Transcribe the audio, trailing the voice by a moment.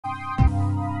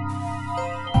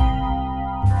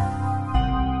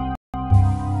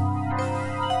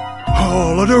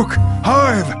Leduc,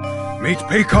 Hive, meet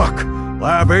Peacock,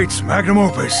 Lab 8's magnum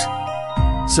opus.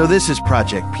 So this is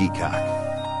Project Peacock.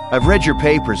 I've read your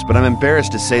papers, but I'm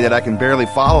embarrassed to say that I can barely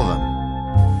follow them.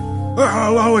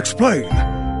 I'll explain.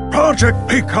 Project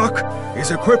Peacock is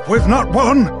equipped with not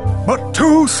one, but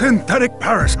 2 synthetic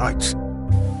parasites.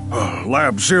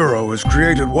 Lab 0 has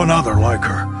created one other like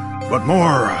her, but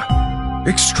more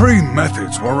extreme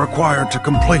methods were required to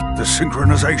complete the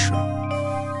synchronization.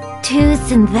 2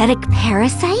 synthetic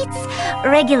parasites?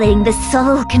 Regulating the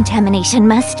soul contamination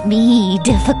must be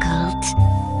difficult.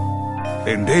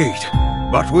 Indeed.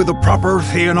 But with a proper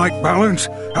theonite balance,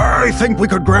 I think we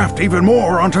could graft even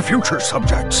more onto future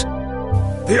subjects.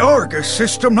 The Argus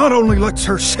system not only lets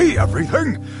her see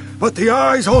everything, but the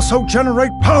eyes also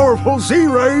generate powerful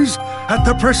Z-rays at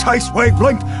the precise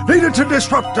wavelength needed to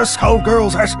disrupt the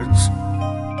Skullgirls' essence.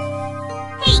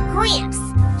 Hey, Gramps!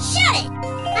 Shut it!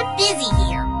 I'm busy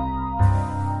here.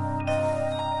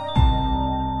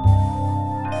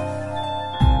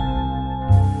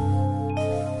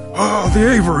 The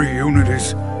Avery unit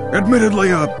is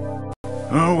admittedly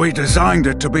we designed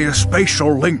it to be a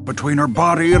spatial link between her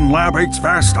body and Lab 8's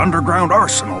vast underground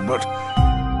arsenal, but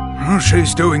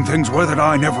she's doing things with it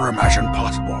I never imagined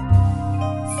possible.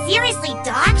 Seriously,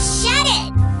 Doc, shut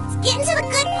it! Let's get into the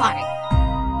good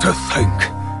part. To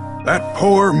think, that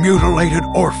poor mutilated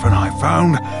orphan I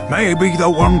found may be the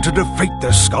one to defeat the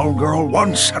Skullgirl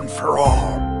once and for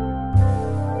all.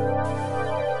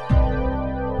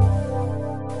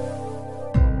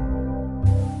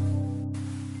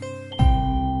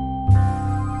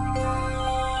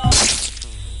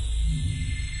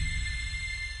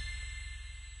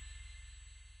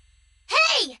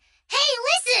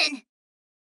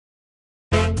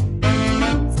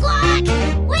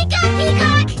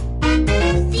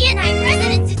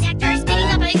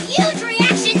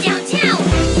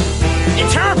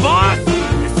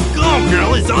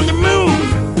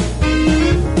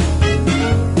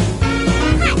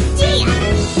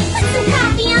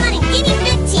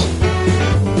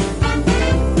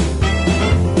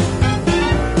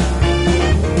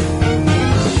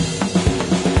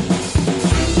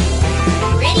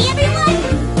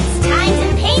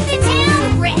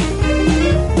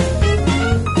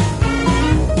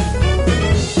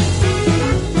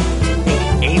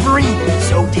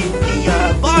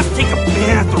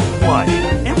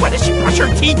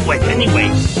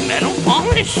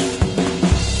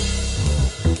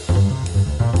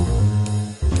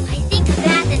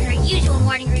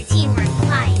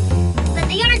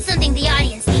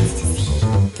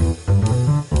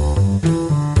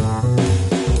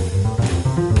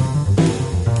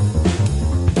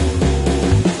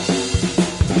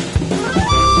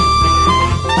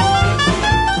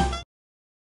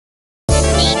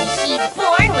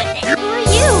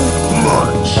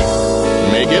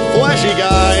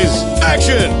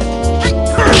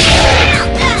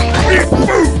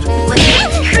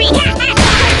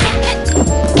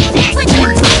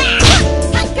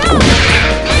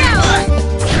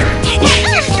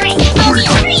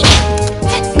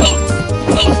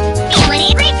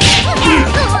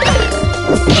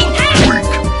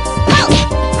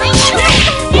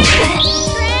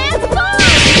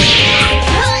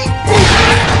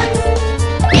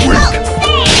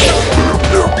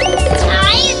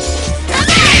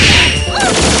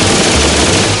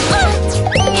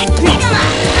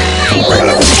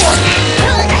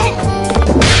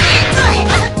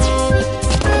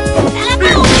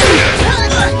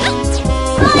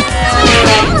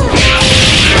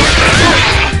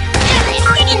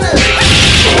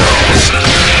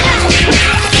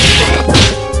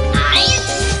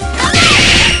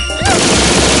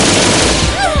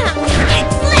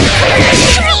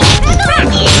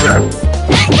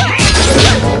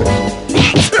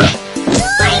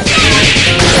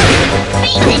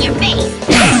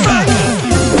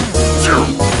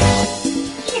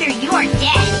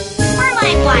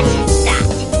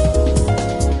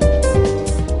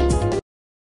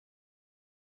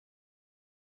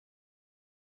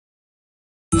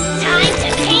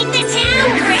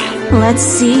 Let's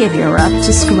see if you're up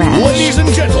to scratch. Ladies and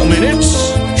gentlemen,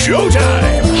 it's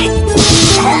showtime!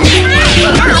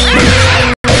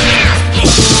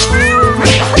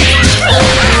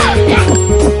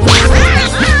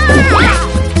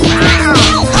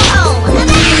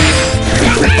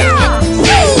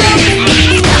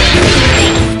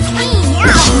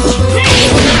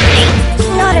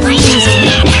 Not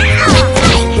amusing.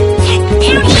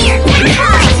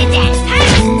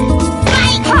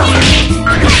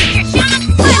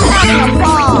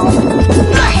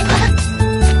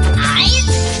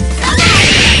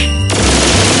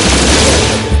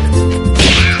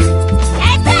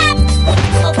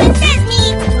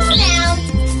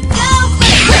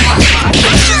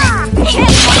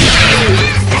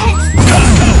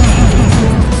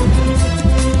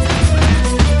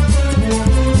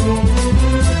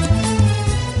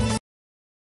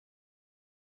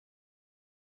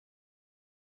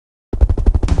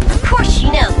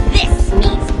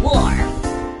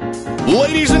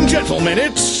 Ladies and gentlemen,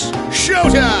 it's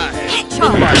showtime!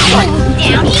 Down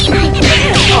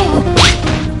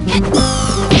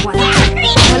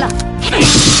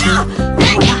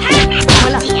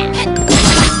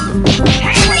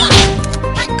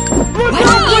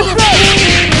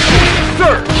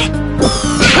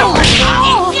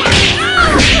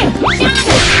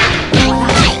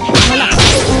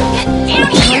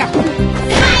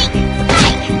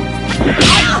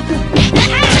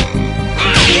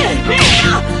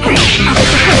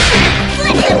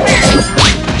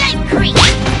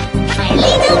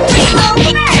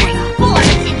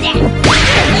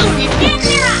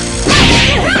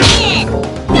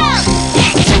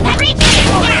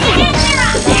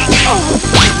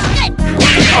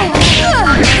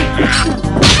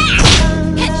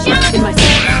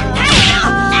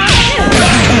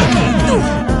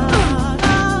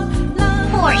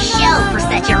Poor show for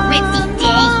such a ritzy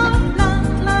dame.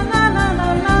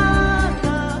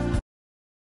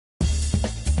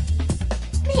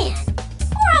 Man,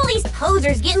 who are all these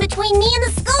posers getting between me and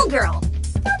the Skullgirl?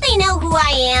 Don't they know who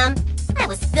I am? I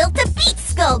was built to beat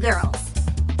Skullgirls.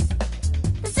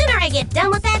 The sooner I get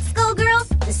done with that Skullgirl,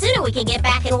 the sooner we can get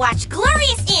back and watch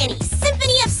Glorious Annie's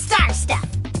Symphony of Star Stuff.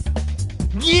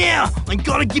 Yeah, I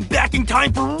gotta get back in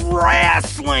time for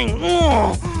wrestling.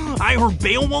 Ugh. I heard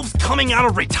Beowulf's coming out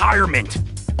of retirement.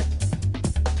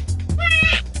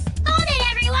 Hold it,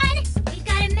 everyone! We've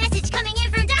got a message coming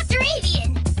in from Dr.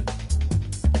 Avian.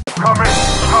 Coming,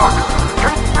 Doc.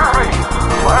 Can you hear me?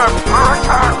 Labs are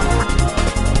attacked.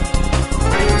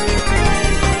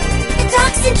 The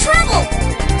Doc's in trouble!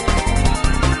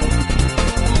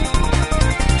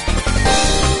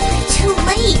 They're too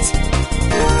late.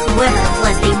 Whoever it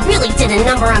was, they really did a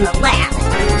number on the lab.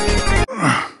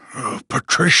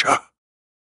 Patricia.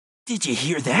 Did you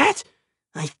hear that?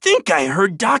 I think I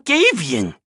heard Doc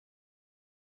Avian.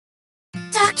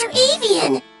 Dr.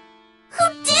 Avian!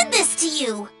 Who did this to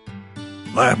you?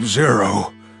 Lab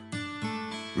Zero.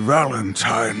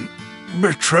 Valentine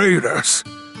betrayed us.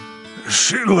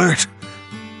 She let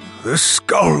the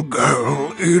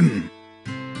Skullgirl in.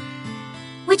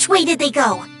 Which way did they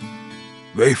go?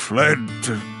 They fled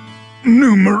to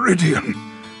New Meridian.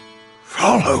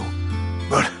 Follow,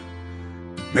 but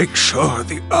make sure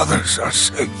the others are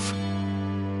safe.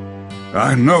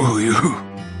 I know you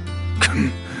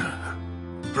can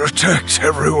protect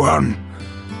everyone.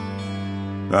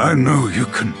 I know you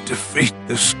can defeat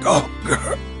the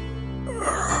Skullgirl.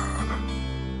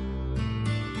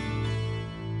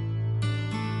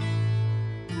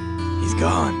 He's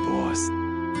gone, boss.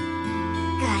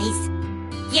 Guys,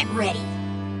 get ready.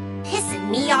 Pissing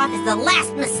me off is the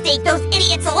last mistake those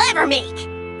idiots will ever make.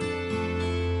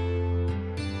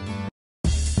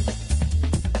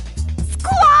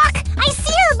 Squawk! I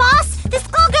see her, boss! The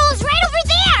Skullgirl is right over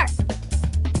there!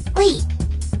 Wait,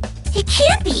 it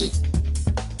can't be.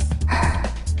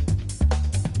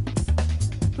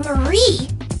 Marie?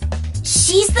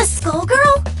 She's the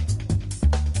Skullgirl?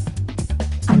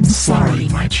 I'm sorry,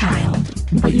 my child,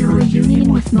 but your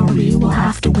reunion with Marie will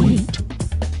have to wait.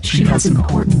 She has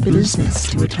important business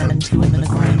to attend to in the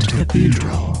Grand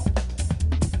Cathedral.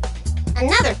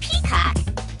 Another peacock?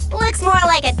 Looks more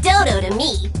like a dodo to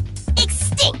me.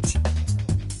 Extinct!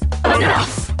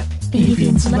 Enough!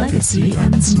 Avian's legacy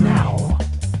ends now.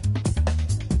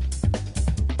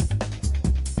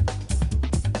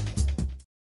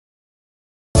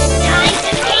 Time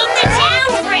to paint the town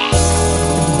red!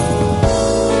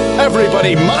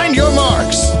 Everybody mind your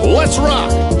marks! Let's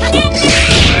rock!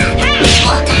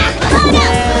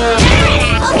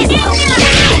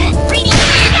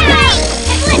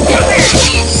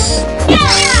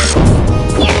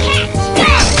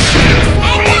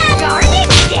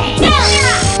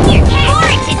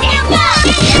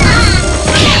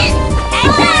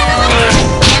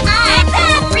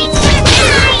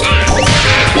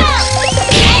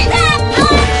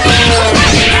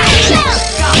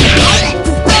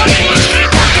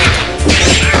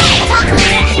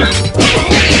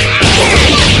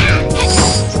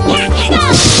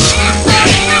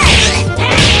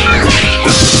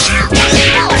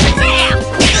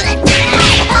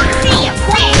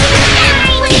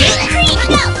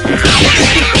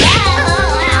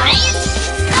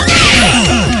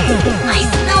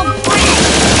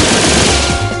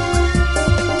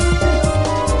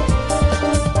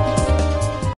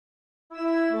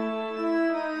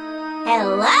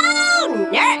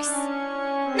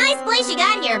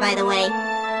 By the way.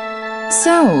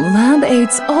 So, Lab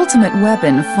 8's ultimate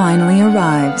weapon finally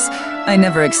arrives. I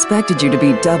never expected you to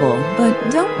be double, but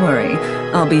don't worry.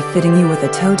 I'll be fitting you with a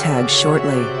toe tag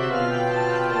shortly.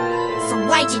 So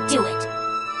why'd you do it?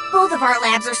 Both of our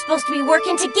labs are supposed to be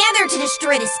working together to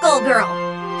destroy the Skullgirl.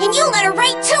 And you let her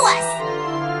right to us!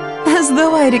 As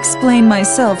though I'd explain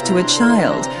myself to a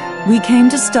child. We came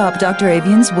to stop Dr.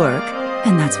 Avian's work,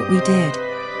 and that's what we did.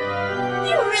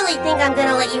 You really think I'm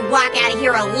gonna let you walk out of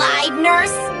here alive,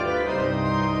 nurse?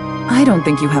 I don't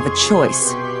think you have a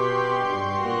choice.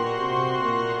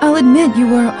 I'll admit you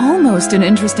were almost an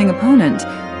interesting opponent,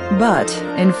 but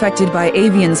infected by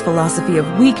Avian's philosophy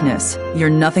of weakness, you're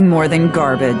nothing more than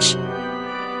garbage.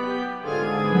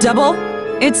 Double,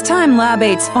 it's time Lab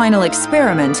 8's final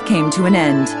experiment came to an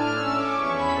end.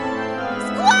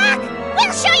 Squawk!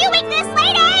 We'll show you weakness,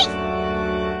 lady!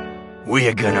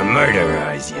 We're gonna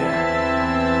murderize you.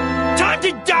 Time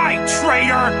to die,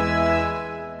 traitor!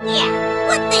 Yeah,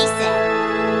 what they said.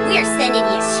 We're sending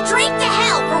you straight to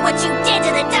hell for what you did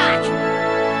to the doc!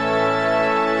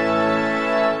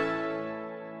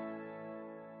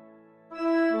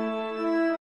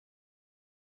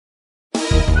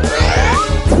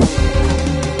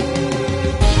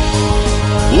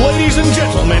 Ladies and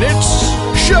gentlemen, it's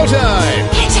showtime!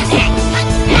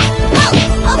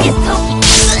 Hocus pocus!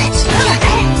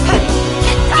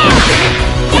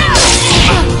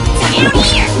 Down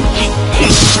here!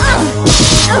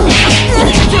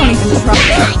 Don't even try.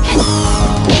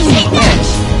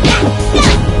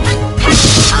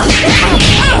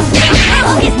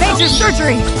 Major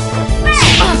surgery!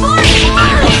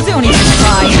 Don't even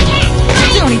try.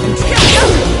 Don't even try.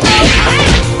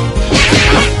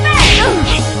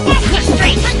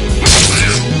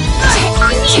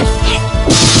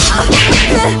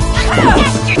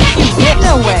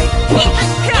 No way!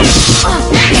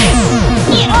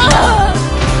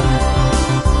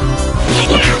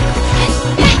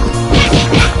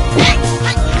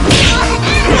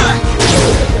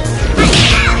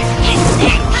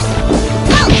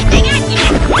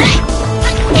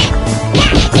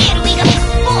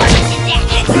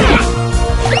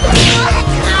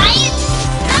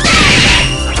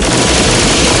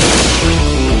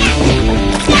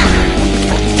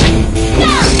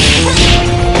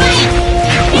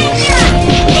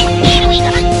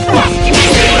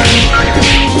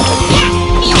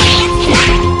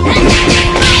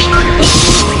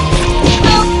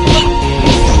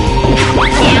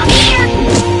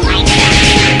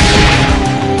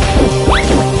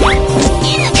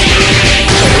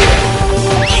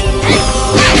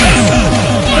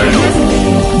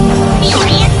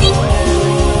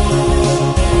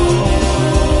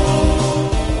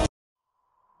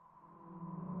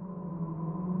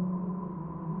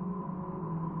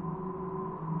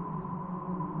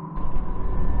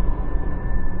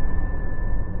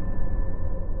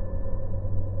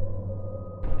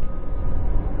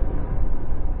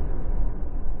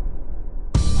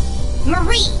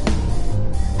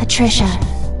 Patricia,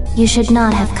 you should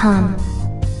not have come.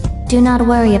 Do not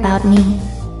worry about me.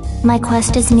 My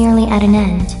quest is nearly at an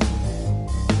end.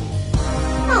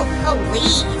 Oh,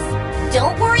 please.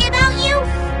 Don't worry about you?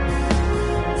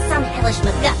 Some hellish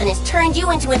MacGuffin has turned you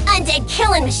into an undead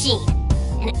killing machine.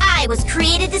 And I was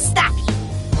created to stop you.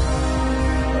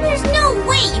 There's no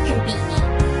way you can beat me.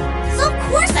 So of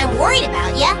course I'm worried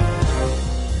about ya.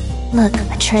 Look,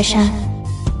 Patricia.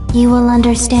 You will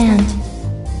understand.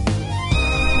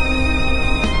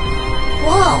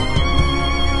 Whoa!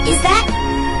 Is that...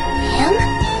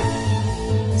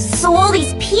 him? So all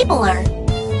these people are...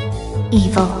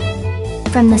 evil.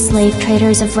 From the slave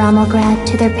traders of Ramograd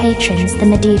to their patrons, the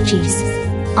Medicis.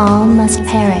 All must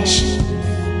perish.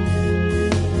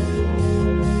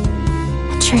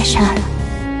 Patricia,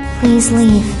 please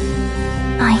leave.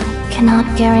 I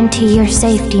cannot guarantee your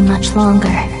safety much longer.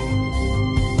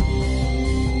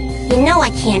 You know I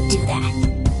can't do that.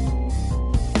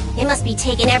 It must be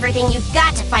taking everything you've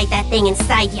got to fight that thing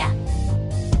inside ya.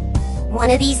 One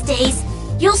of these days,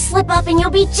 you'll slip up and you'll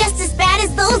be just as bad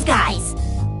as those guys.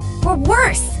 Or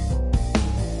worse.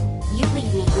 You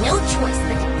leave me no choice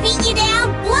but to beat you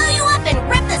down, blow you up, and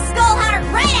rip the skull heart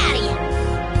right out of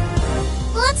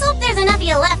you. Let's hope there's enough of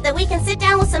you left that we can sit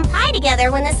down with some pie together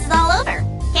when this is all over,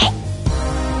 okay?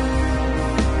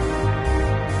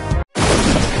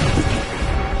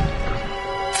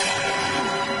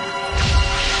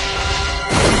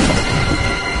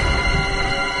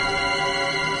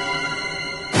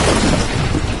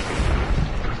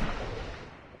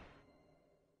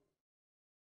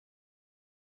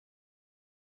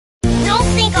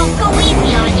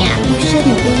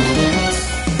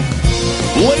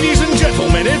 Ladies and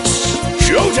gentlemen, it's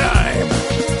showtime!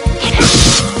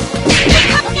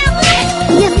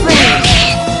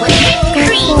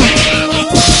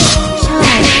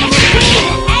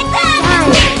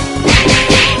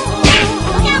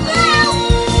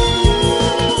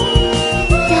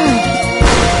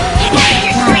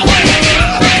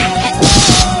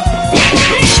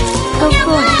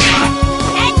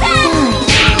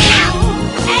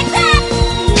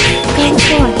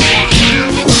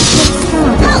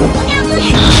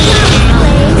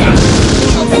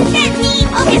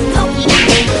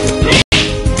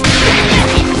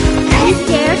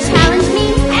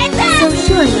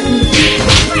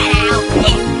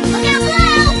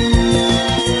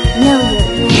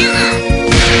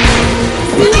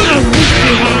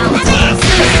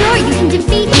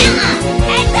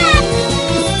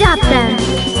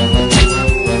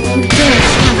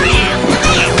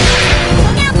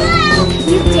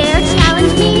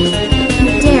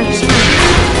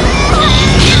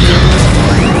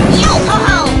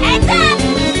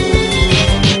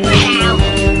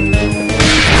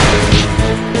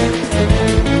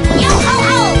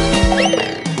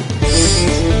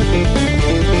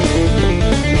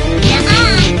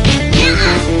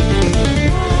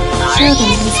 show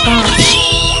them who's boss.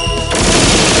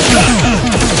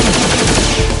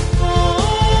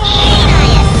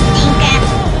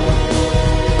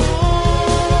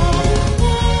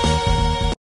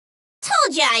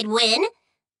 Told ya I'd win,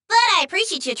 but I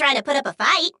appreciate you trying to put up a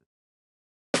fight.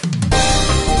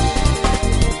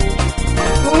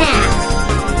 Now,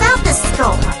 about the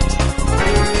skull heart.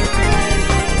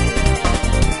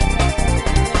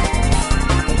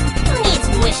 Who needs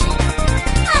wishes?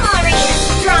 I'm already the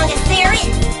strongest there is.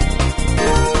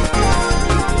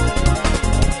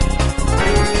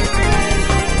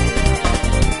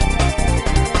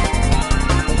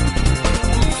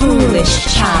 Foolish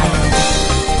child.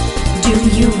 Do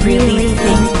you really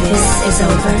think this is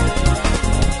over?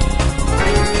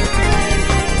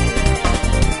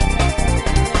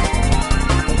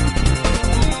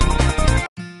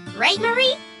 Right,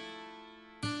 Marie?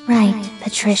 Right,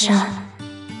 Patricia.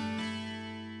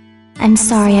 I'm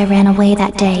sorry I ran away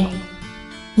that day.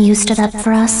 You stood up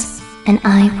for us, and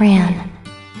I ran.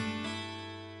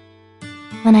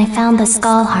 When I found the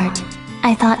skull heart,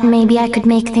 I thought maybe I could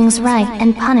make things right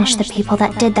and punish the people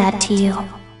that did that to you.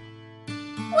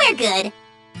 We're good.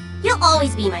 You'll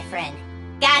always be my friend.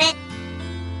 Got it?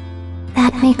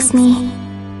 That makes me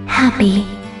happy.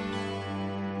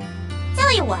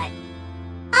 Tell you what,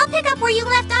 I'll pick up where you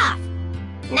left off.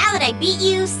 Now that I beat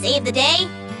you, saved the day,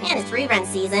 and it's rerun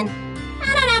season,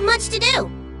 I don't have much to do.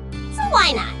 So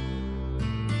why not?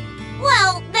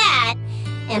 Well, that,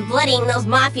 and bloodying those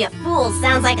mafia fools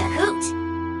sounds like a hoot.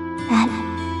 That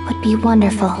would be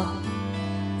wonderful.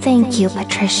 Thank you,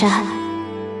 Patricia.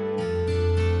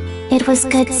 It was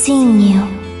good seeing you.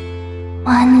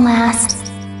 One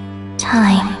last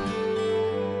time.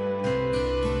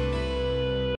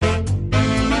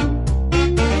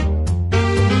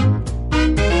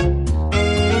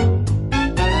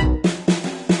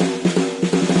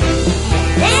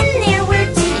 Then there were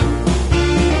two.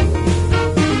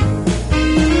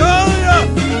 Dahlia!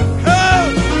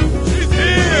 Help! She's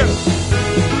here!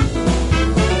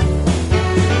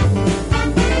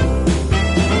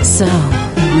 So,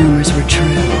 the rumors were true.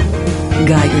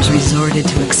 Geiger's resorted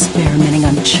to experimenting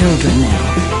on children now.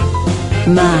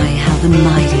 My, how the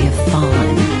mighty have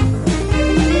fallen.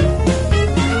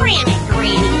 Cram it,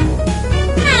 Granny.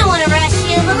 I don't want to rush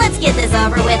you, but let's get this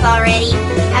over with already.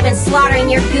 I've been slaughtering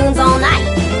your goons all night.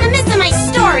 I'm missing my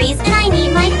stories, and I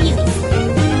need my beauty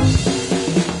sleep.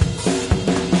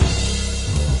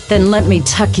 Then let me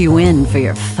tuck you in for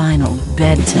your final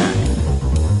bedtime.